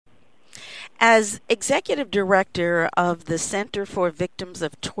As executive director of the Center for Victims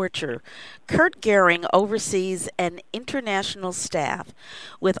of Torture, Curt Goering oversees an international staff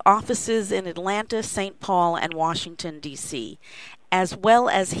with offices in Atlanta, St. Paul, and Washington, D.C., as well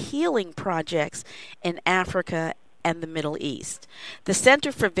as healing projects in Africa and the Middle East. The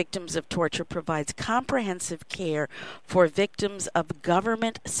Center for Victims of Torture provides comprehensive care for victims of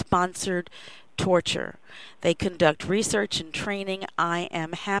government-sponsored torture. They conduct research and training. I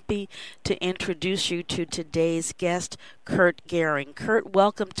am happy to introduce you to today's guest, Curt Goering. Curt,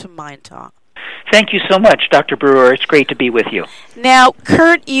 welcome to MyNDTALK. Thank you so much, Dr. Brewer. It's great to be with you. Now,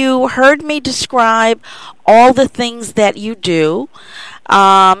 Curt, you heard me describe all the things that you do.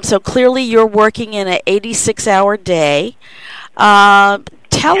 So clearly you're working in an 86-hour day.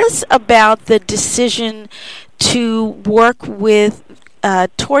 Tell us about the decision to work with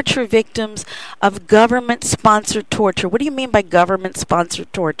torture victims of government-sponsored torture. What do you mean by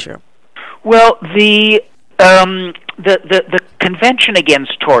government-sponsored torture? Well, the Convention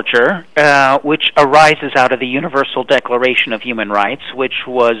Against Torture, which arises out of the Universal Declaration of Human Rights, which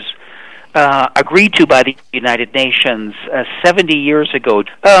was agreed to by the United Nations 70 years ago,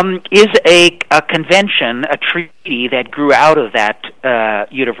 is a convention, a treaty that grew out of that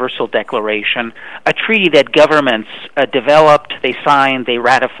Universal Declaration, a treaty that governments developed, they signed, they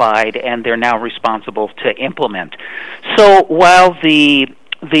ratified, and they're now responsible to implement. So while the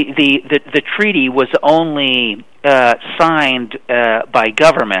treaty was only signed by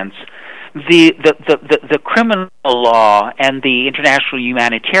governments, the criminal law and the international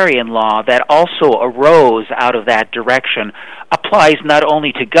humanitarian law that also arose out of that direction applies not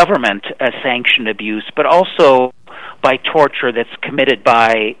only to government sanctioned abuse, but also by torture that's committed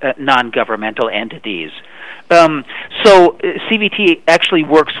by non-governmental entities. So CVT actually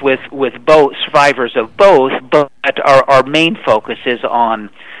works with both survivors of both, but our main focus is on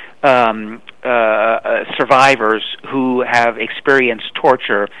survivors who have experienced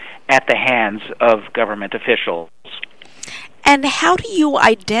torture at the hands of government officials. And how do you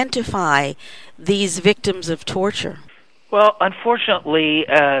identify these victims of torture? Well, unfortunately,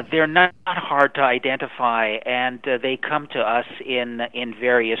 they're not hard to identify, and they come to us in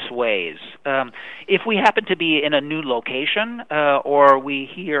various ways. If we happen to be in a new location, or we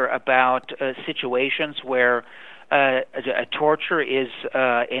hear about situations where torture is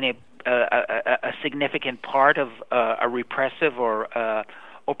in a significant part of a repressive or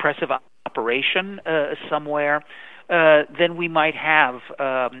oppressive operation somewhere, then we might have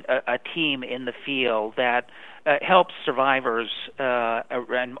a team in the field that helps survivors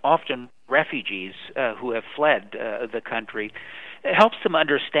and often refugees who have fled the country. It helps them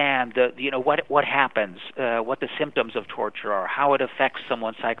understand what happens, what the symptoms of torture are, how it affects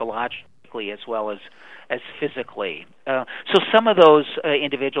someone psychologically as well as physically. So some of those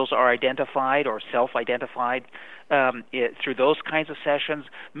individuals are identified or self-identified through those kinds of sessions.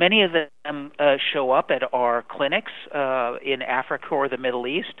 Many of them show up at our clinics in Africa or the Middle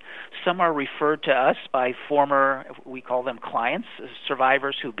East. Some are referred to us by former, we call them clients,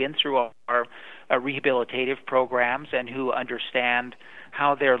 survivors who've been through our rehabilitative programs and who understand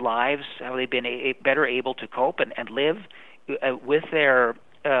how their lives, how they've been better able to cope and live with their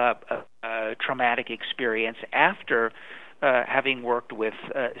traumatic experience after having worked with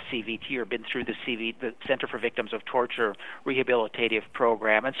CVT or been through the Center for Victims of Torture rehabilitative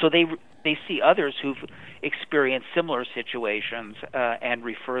program. And so they see others who've experienced similar situations and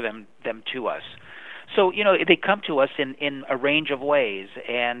refer them to us. So, they come to us in a range of ways,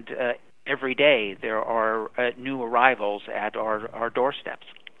 and every day there are new arrivals at our doorsteps.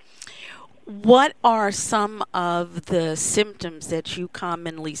 What are some of the symptoms that you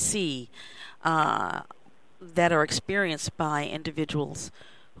commonly see that are experienced by individuals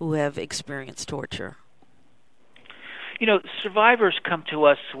who have experienced torture? Survivors come to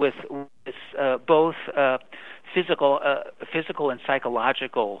us with both physical and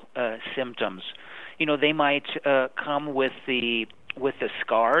psychological symptoms. They might come with the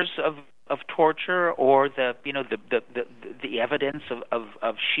scars of torture, or the evidence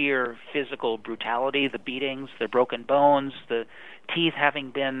of sheer physical brutality, the beatings, the broken bones, the teeth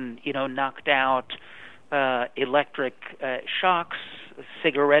having been knocked out, electric shocks,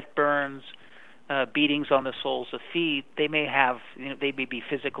 cigarette burns, beatings on the soles of feet. They may have, they may be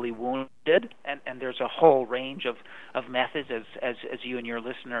physically wounded, and there's a whole range of methods, as you and your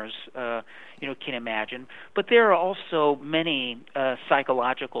listeners can imagine. But there are also many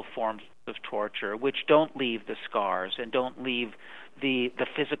psychological forms of torture which don't leave the scars and don't leave the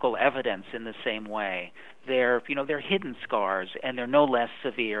physical evidence in the same way. They're hidden scars, and they're no less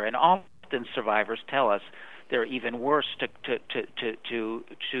severe. And often survivors tell us they're even worse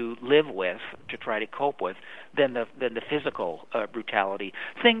to live with, to try to cope with, than the physical brutality.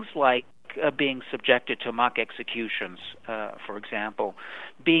 Things like being subjected to mock executions, for example,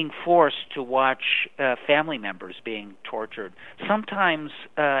 being forced to watch family members being tortured. Sometimes,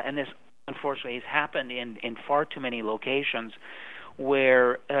 and this unfortunately has happened in far too many locations,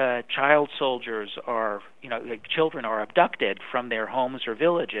 where child soldiers are, children are abducted from their homes or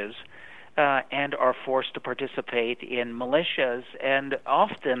villages and are forced to participate in militias, and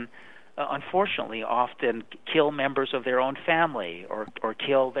often, unfortunately, kill members of their own family or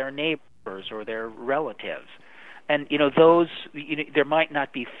kill their neighbors or their relatives. And those, there might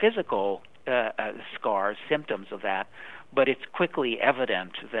not be physical scars, symptoms of that, but it's quickly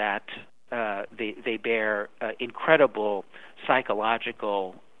evident that they bear incredible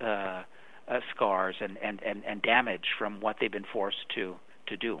psychological scars and damage from what they've been forced to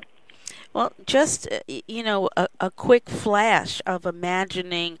do. Well, just, a quick flash of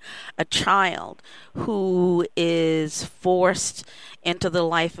imagining a child who is forced into the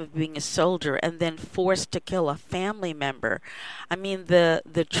life of being a soldier and then forced to kill a family member. I mean,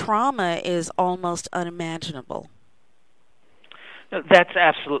 the trauma is almost unimaginable. That's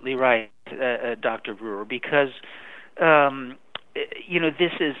absolutely right, Dr. Brewer, because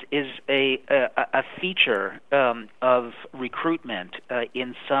this is a feature of recruitment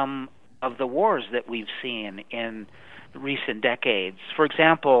in some of the wars that we've seen in recent decades. For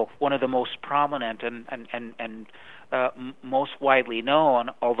example, one of the most prominent and most widely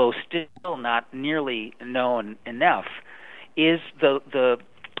known, although still not nearly known enough, is the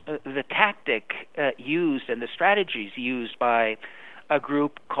tactic used and the strategies used by a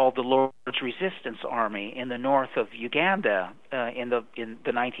group called the Lord's Resistance Army in the north of Uganda in the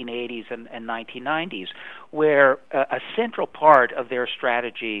 1980s and 1990s, where a central part of their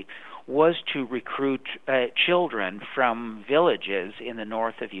strategy was to recruit children from villages in the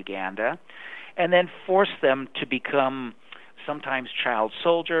north of Uganda and then force them to become sometimes child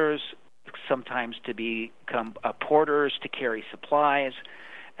soldiers, sometimes to become porters to carry supplies,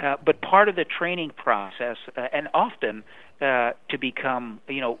 but part of the training process, and often to become,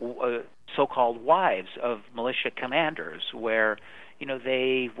 so-called wives of militia commanders, where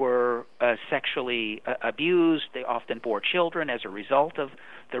they were sexually abused. They often bore children as a result of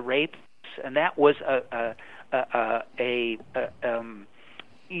the rapes, and that was a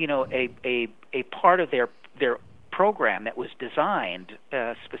part of their program that was designed,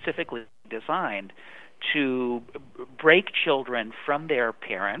 specifically designed to break children from their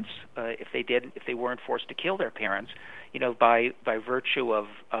parents if they weren't forced to kill their parents, by virtue of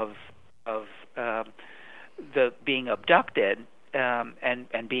the being abducted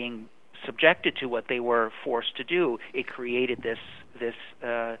and being subjected to what they were forced to do. It created this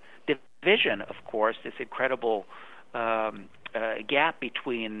division, of course, this incredible gap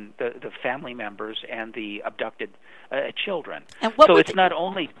between the family members and the abducted children. And so it's not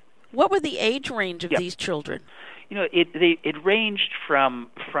only. What were the age range of these children? It ranged from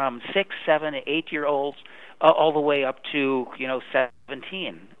 6, 7, 8-year-olds all the way up to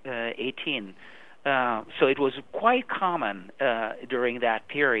 17, 18. So it was quite common during that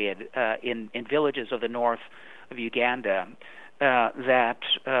period in villages of the north of Uganda that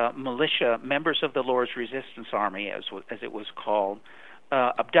militia, members of the Lord's Resistance Army, as it was called,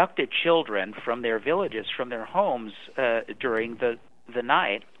 abducted children from their villages, from their homes during the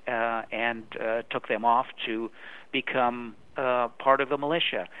night, and took them off to become part of the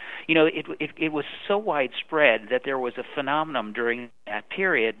militia. It was so widespread that there was a phenomenon during that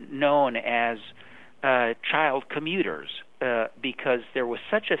period known as child commuters, because there was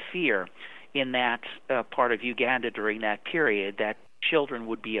such a fear in that part of Uganda during that period that children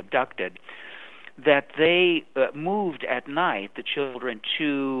would be abducted, that they moved at night, the children,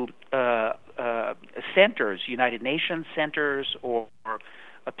 to centers, United Nations centers, or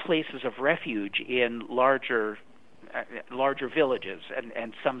places of refuge in larger villages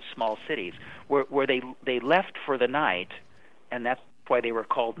and some small cities, where they left for the night, and that's why they were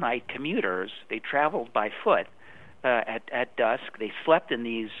called night commuters. They traveled by foot at dusk. They slept in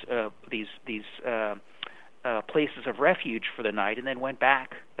these places of refuge for the night, and then went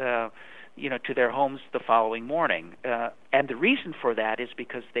back to their homes the following morning. And the reason for that is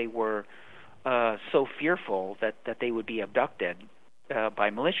because they were so fearful that they would be abducted by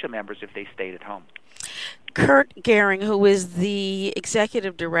militia members if they stayed at home. Curt Goering, who is the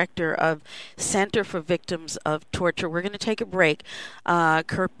executive director of Center for Victims of Torture. We're going to take a break,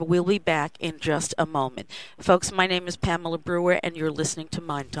 Curt, but we'll be back in just a moment. Folks, my name is Pamela Brewer, and you're listening to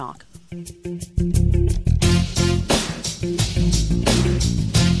Mind Talk.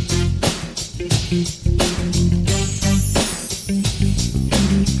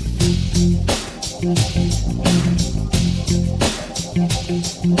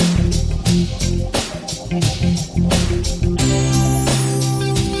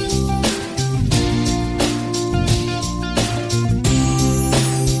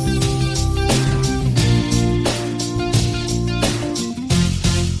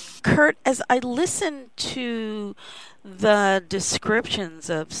 as I listen to the descriptions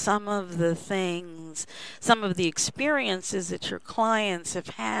of some of the things, some of the experiences that your clients have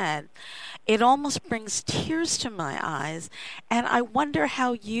had, it almost brings tears to my eyes. And I wonder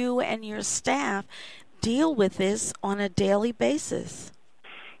how you and your staff deal with this on a daily basis.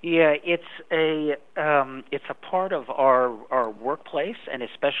 Yeah, it's a part of our workplace, and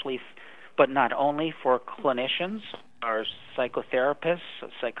especially, but not only for clinicians, our psychotherapists,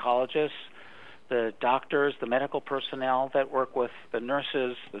 psychologists, the doctors, the medical personnel that work with the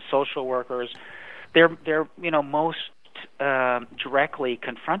nurses, the social workers. They're most directly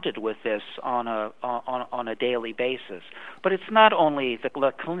confronted with this on a daily basis. But it's not only the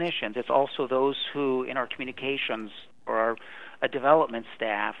clinicians; it's also those who in our communications or our development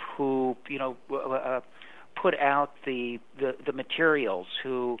staff who put out the materials,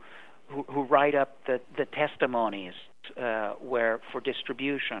 who write up the testimonies where for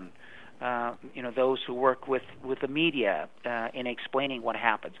distribution. Those who work with the media in explaining what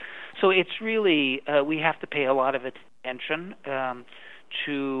happens. So it's really we have to pay a lot of attention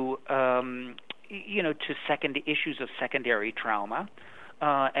to issues of secondary trauma,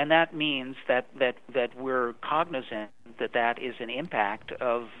 and that means that we're cognizant that is an impact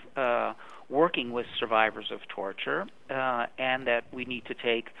of working with survivors of torture, and that we need to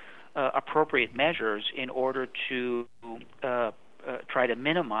take appropriate measures in order to try to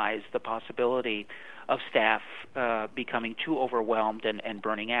minimize the possibility of staff becoming too overwhelmed and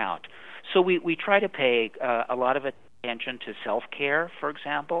burning out. So we try to pay a lot of attention to self-care, for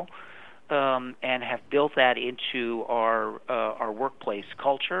example, and have built that into our workplace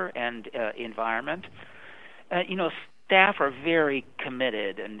culture and environment. Staff are very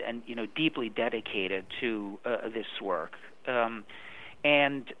committed and deeply dedicated to this work.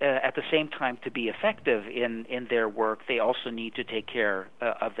 And at the same time, to be effective in their work, they also need to take care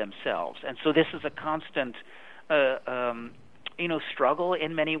of themselves. And so this is a constant, struggle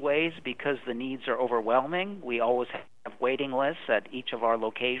in many ways because the needs are overwhelming. We always have waiting lists at each of our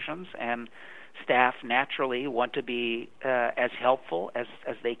locations, and staff naturally want to be as helpful as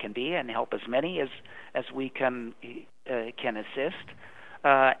they can be and help as many as we can assist.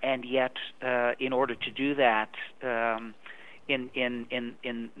 And yet, in order to do that, in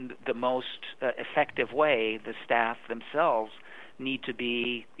the most effective way, the staff themselves need to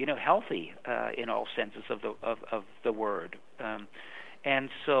be healthy in all senses of the word, and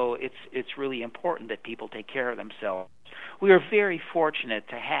so it's really important that people take care of themselves. We are very fortunate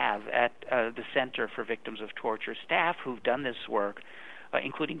to have at the Center for Victims of Torture staff who've done this work,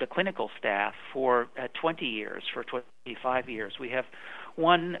 including the clinical staff, for 20 years, for 25 years. We have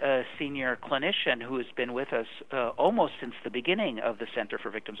one senior clinician who has been with us almost since the beginning of the Center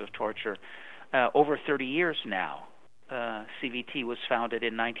for Victims of Torture, over 30 years now. CVT was founded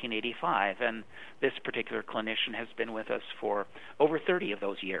in 1985, and this particular clinician has been with us for over 30 of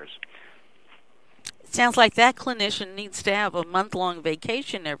those years. Sounds like that clinician needs to have a month-long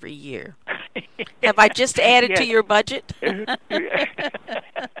vacation every year. Have I just added to your budget?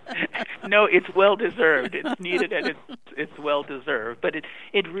 No, it's well deserved. It's needed, and it's well deserved. But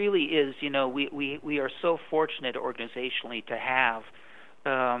it really is. We are so fortunate organizationally to have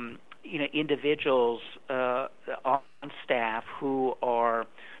individuals on staff who are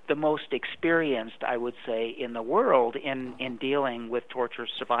the most experienced, I would say, in the world in dealing with torture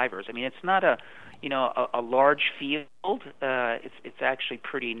survivors. I mean, it's not a large field. It's actually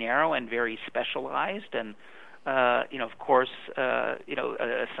pretty narrow and very specialized, and of course,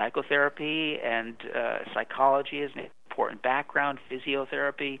 psychotherapy and psychology is an important background.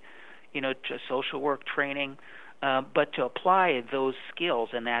 Physiotherapy, to social work training, but to apply those skills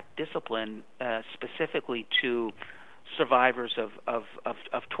and that discipline specifically to survivors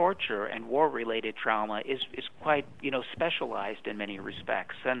of torture and war-related trauma is quite specialized in many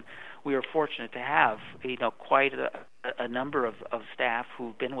respects, and we are fortunate to have quite a number of staff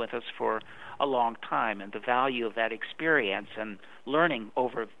who've been with us for a long time, and the value of that experience and learning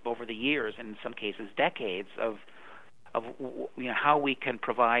over the years, and in some cases decades, of how we can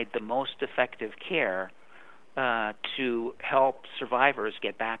provide the most effective care to help survivors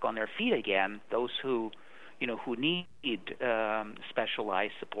get back on their feet again. Those who need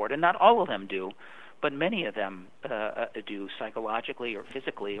specialized support, and not all of them do, but many of them do, psychologically or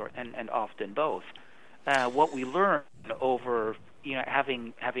physically, and often both. What we learn over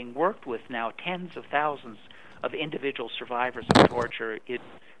having worked with now tens of thousands of individual survivors of torture, it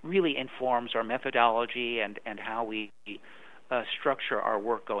really informs our methodology and how we structure our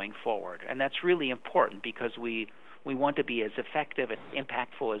work going forward. And that's really important because we We want to be as effective and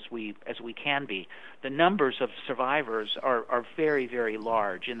impactful as we can be. The numbers of survivors are very, very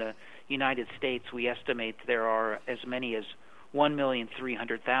large. In the United States, we estimate there are as many as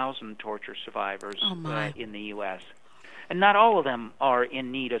 1,300,000 torture survivors in the U.S. And not all of them are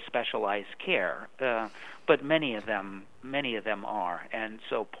in need of specialized care, but many of them are. And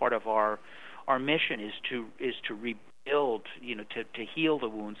so part of our mission is to rebuild, to heal the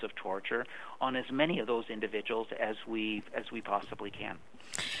wounds of torture on as many of those individuals as we possibly can.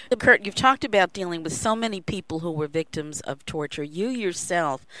 Curt, you've talked about dealing with so many people who were victims of torture. You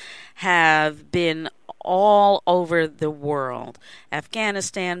yourself have been all over the world: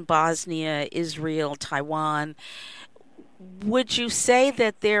 Afghanistan, Bosnia, Israel, Taiwan. Would you say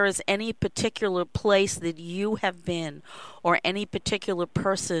that there is any particular place that you have been, or any particular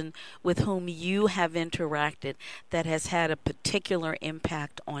person with whom you have interacted, that has had a particular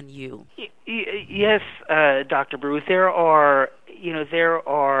impact on you? Yes, Dr. Bruce. There are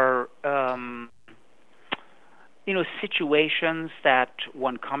situations that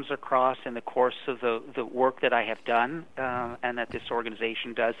one comes across in the course of the work that I have done and that this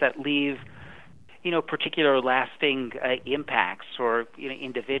organization does that leave particular lasting impacts, or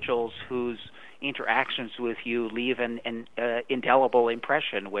individuals whose interactions with you leave an indelible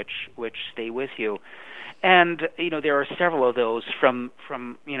impression, which stay with you. And there are several of those from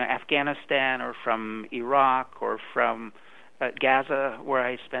Afghanistan, or from Iraq, or from Gaza, where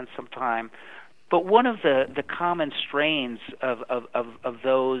I spent some time. But one of the common strains of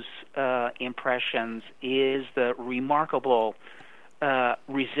those impressions is the remarkable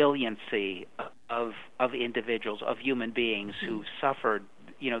resiliency of individuals, of human beings who suffered,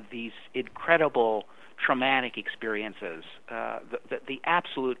 these incredible traumatic experiences, the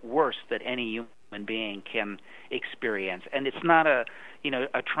absolute worst that any human being can experience. And it's not a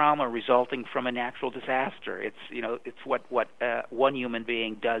trauma resulting from a natural disaster. It's what one human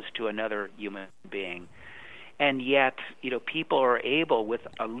being does to another human being. And yet, people are able, with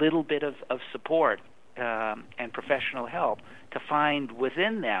a little bit of support and professional help, to find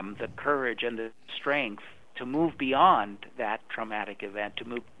within them the courage and the strength to move beyond that traumatic event,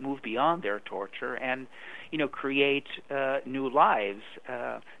 to move beyond their torture, and create new lives,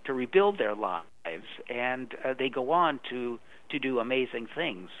 to rebuild their lives. And they go on to do amazing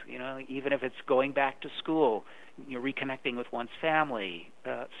things. Even if it's going back to school, reconnecting with one's family.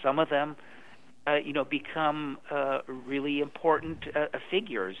 Some of them become really important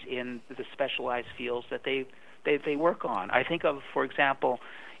figures in the specialized fields that they work on. I think of, for example,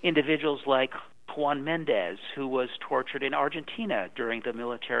 individuals like Juan Mendez, who was tortured in Argentina during the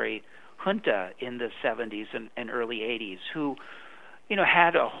military junta in the 70s and early 80s, who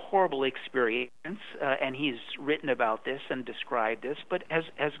had a horrible experience, and he's written about this and described this, but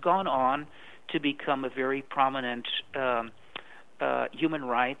has gone on to become a very prominent human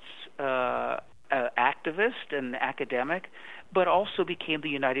rights activist and academic, but also became the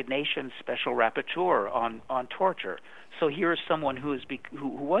United Nations Special Rapporteur on torture. So here's someone who is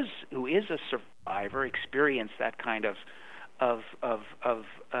a survivor, experienced that kind of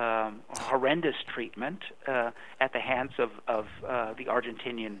horrendous treatment at the hands of the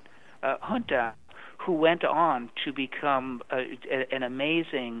Argentinian junta, who went on to become an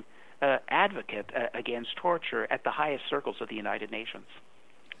amazing advocate against torture at the highest circles of the United Nations.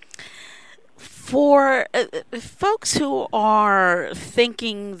 For folks who are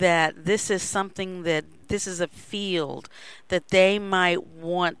thinking that this is a field that they might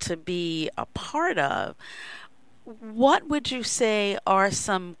want to be a part of, what would you say are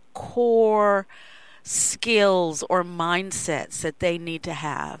some core skills or mindsets that they need to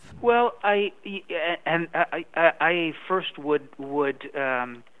have? Well, I first would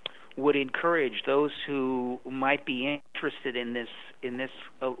encourage those who might be interested in this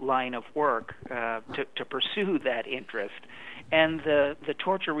line of work to pursue that interest. And the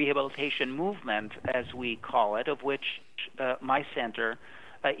torture rehabilitation movement, as we call it, of which my center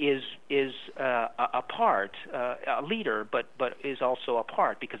is a part, a leader, but is also a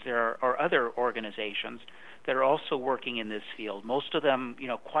part, because there are other organizations that are also working in this field. Most of them,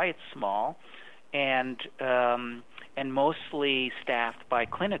 quite small, and mostly staffed by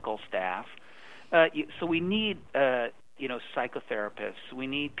clinical staff. So we need psychotherapists. We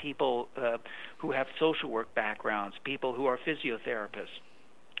need people who have social work backgrounds, people who are physiotherapists.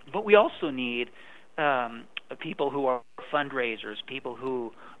 But we also need people who are fundraisers, people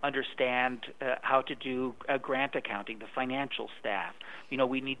who understand how to do grant accounting, the financial staff.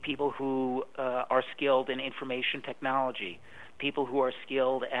 We need people who are skilled in information technology, people who are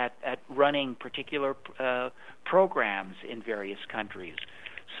skilled at running particular programs in various countries.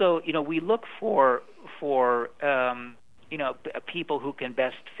 So we look for people who can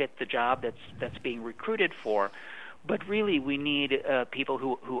best fit the job that's being recruited for. But really, we need people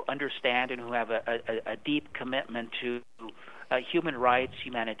who understand and who have a deep commitment to human rights,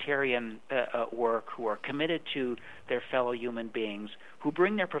 humanitarian work, who are committed to their fellow human beings, who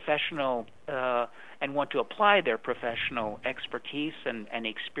bring their professional and want to apply their professional expertise and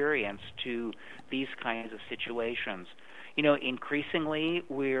experience to these kinds of situations. Increasingly,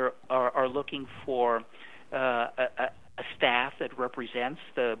 we are looking for a staff that represents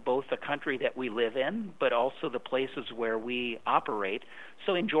both the country that we live in, but also the places where we operate.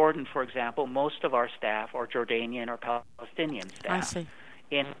 So in Jordan, for example, most of our staff are Jordanian or Palestinian staff. I see.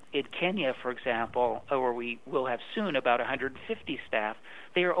 In Kenya, for example, where we will have soon about 150 staff,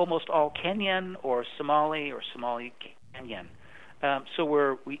 they are almost all Kenyan or Somali Kenyan. So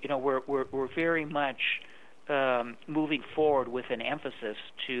we're very much moving forward with an emphasis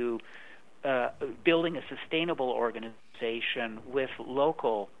to building a sustainable organization with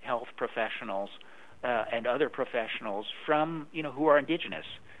local health professionals and other professionals from who are indigenous,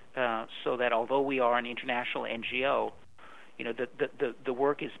 so that although we are an international NGO, the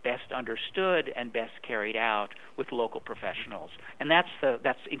work is best understood and best carried out with local professionals, and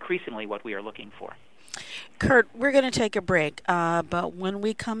that's increasingly what we are looking for. Curt, we're going to take a break, but when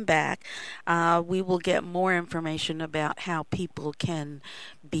we come back, we will get more information about how people can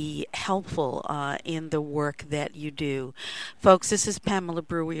be helpful in the work that you do. Folks, this is Pamela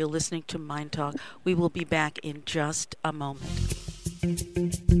Brewer. You're listening to Mind Talk. We will be back in just a moment.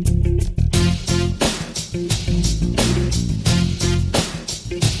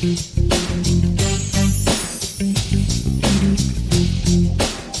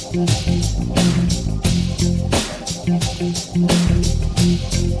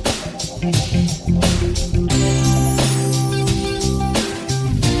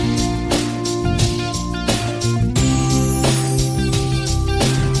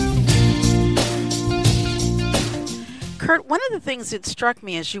 Curt, one of the things that struck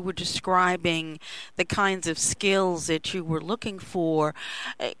me as you were describing the kinds of skills that you were looking for,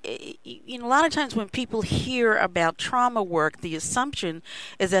 a lot of times when people hear about trauma work, the assumption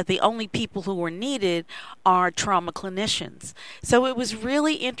is that the only people who are needed are trauma clinicians. So it was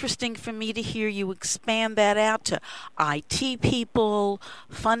really interesting for me to hear you expand that out to IT people,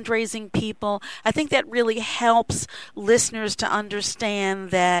 fundraising people. I think that really helps listeners to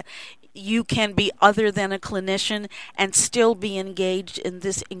understand that you can be other than a clinician and still be engaged in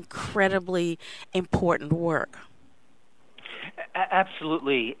this incredibly important work.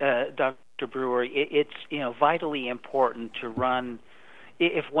 Absolutely, Dr. Brewer. It's vitally important to run,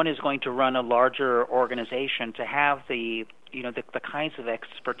 if one is going to run a larger organization, to have the kinds of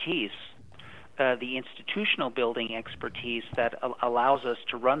expertise, the institutional building expertise that allows us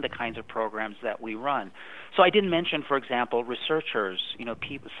to run the kinds of programs that we run. So I didn't mention, for example, researchers,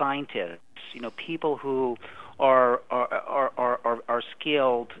 scientists, people who are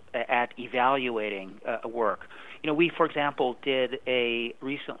skilled at evaluating work. We, for example, did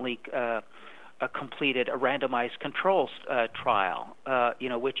recently completed a randomized controls trial,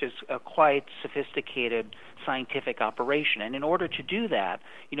 which is a quite sophisticated scientific operation. And in order to do that,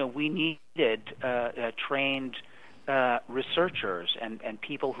 we needed trained researchers and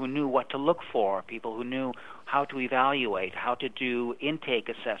people who knew what to look for, people who knew how to evaluate, how to do intake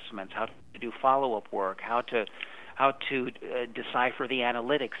assessments, how to do follow-up work, how to decipher the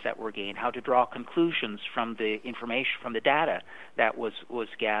analytics that were gained, how to draw conclusions from the information, from the data that was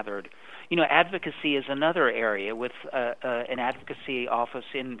gathered. Advocacy is another area with an advocacy office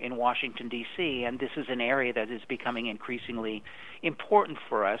in Washington, D.C., and this is an area that is becoming increasingly important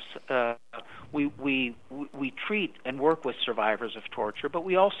for us. We treat and work with survivors of torture, but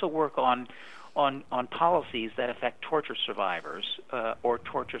we also work on policies that affect torture survivors or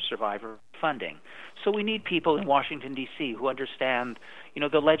torture survivor funding. So we need people in Washington, D.C. who understand,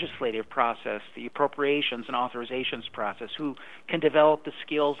 the legislative process, the appropriations and authorizations process, who can develop the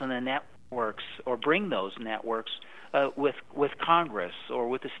skills and the networks or bring those networks with Congress or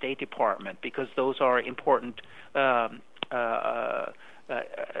with the State Department, because those are important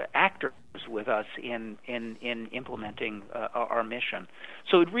actors with us in implementing our mission.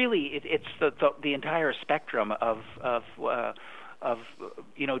 So it's the entire spectrum of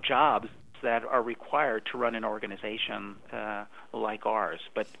jobs that are required to run an organization like ours.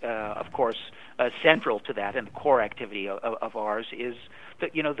 But of course, central to that and the core activity of ours is the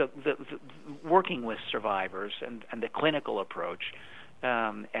working with survivors and the clinical approach.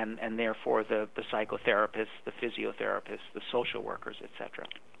 And therefore the psychotherapists, the physiotherapists, the social workers, etc.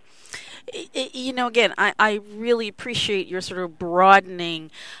 Again, I really appreciate your sort of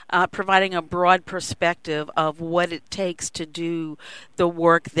broadening, providing a broad perspective of what it takes to do the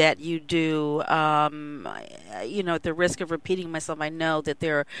work that you do. At the risk of repeating myself, I know that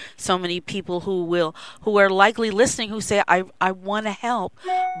there are so many people who are likely listening who say, I want to help,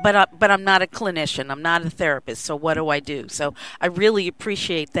 but I'm not a clinician, I'm not a therapist, so what do I do? So I really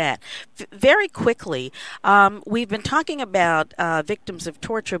appreciate that. Very quickly, we've been talking about victims of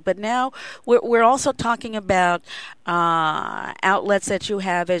torture, but now we're also talking about outlets that you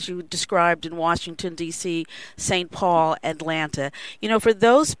have, as you described, in Washington, D.C., St. Paul, Atlanta. For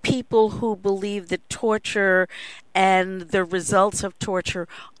those people who believe that torture and the results of torture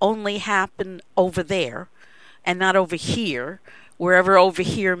only happen over there and not over here, wherever over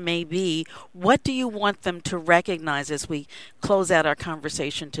here may be, what do you want them to recognize as we close out our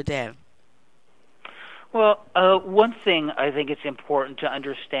conversation today? Well, one thing I think it's important to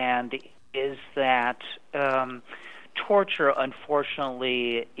understand is that torture,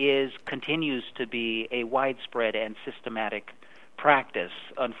 unfortunately, continues to be a widespread and systematic practice,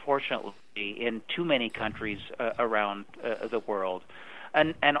 unfortunately, in too many countries around the world,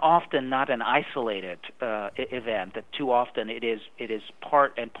 and often not an isolated event. That too often it is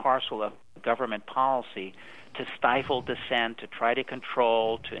part and parcel of government policy to stifle dissent, to try to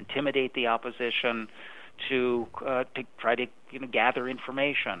control, to intimidate the opposition, to try to gather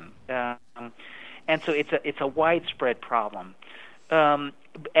information, and so it's a widespread problem.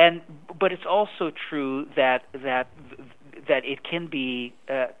 But it's also true that it can be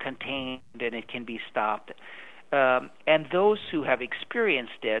contained and it can be stopped. And those who have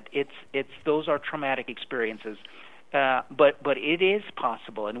experienced it, those are traumatic experiences. But it is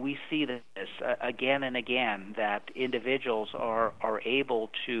possible, and we see this again and again, that individuals are able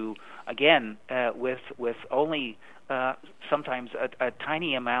to, again, with only sometimes a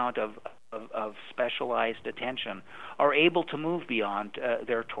tiny amount of specialized attention, are able to move beyond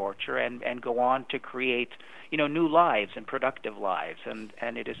their torture and go on to create new lives and productive lives, and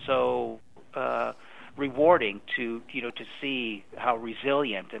it is so rewarding to see how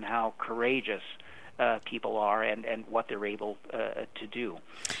resilient and how courageous people are and what they're able to do.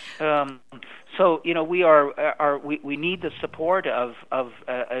 So we need the support of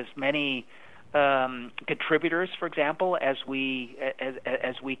as many contributors, for example, as we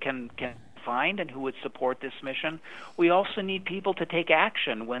can find, and who would support this mission. We also need people to take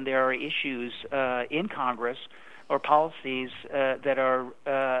action when there are issues in Congress or policies that are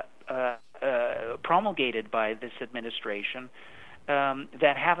promulgated by this administration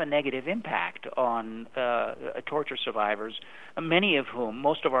that have a negative impact on torture survivors, many of whom,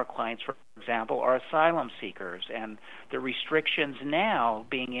 most of our clients, for example, are asylum seekers, and the restrictions now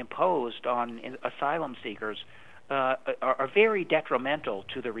being imposed on asylum seekers are very detrimental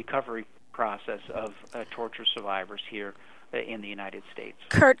to the recovery process of torture survivors here in the United States.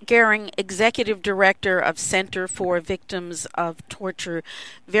 Curt Goering, Executive Director of Center for Victims of Torture.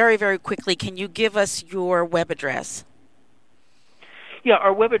 Very, very quickly, can you give us your web address? Yeah,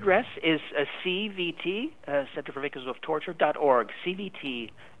 our web address is CVT, Center for Victims of Torture.org,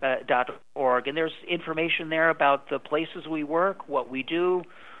 CVT.org, and there's information there about the places we work, what we do,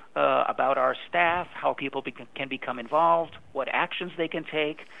 about our staff, how people can become involved, what actions they can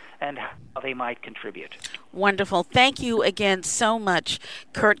take, and how they might contribute. Wonderful. Thank you again so much,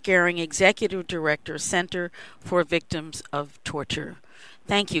 Curt Goering, Executive Director, Center for Victims of Torture.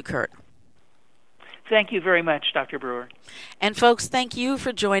 Thank you, Curt. Thank you very much, Dr. Brewer. And folks, thank you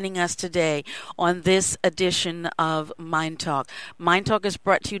for joining us today on this edition of MyNDTALK. MyNDTALK is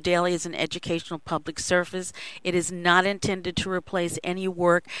brought to you daily as an educational public service. It is not intended to replace any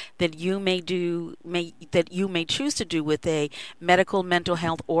work that you may choose to do with a medical, mental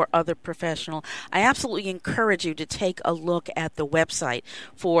health, or other professional. I absolutely encourage you to take a look at the website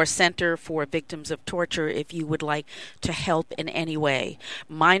for Center for Victims of Torture if you would like to help in any way.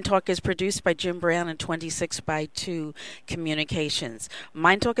 MyNDTALK is produced by Jim Brown and 26x2 Communications.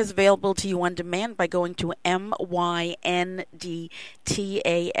 MyNDTALK is available to you on demand by going to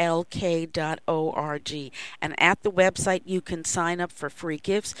MyNDTALK.org. And at the website, you can sign up for free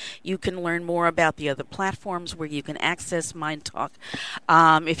gifts. You can learn more about the other platforms where you can access MyNDTALK.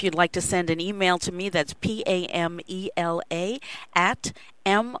 If you'd like to send an email to me, that's PAMELA at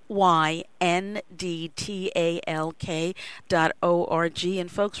MyNDTALK.org.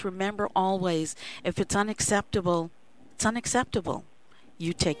 And folks, remember always, if it's unacceptable, it's unacceptable.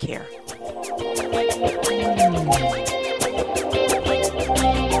 You take care.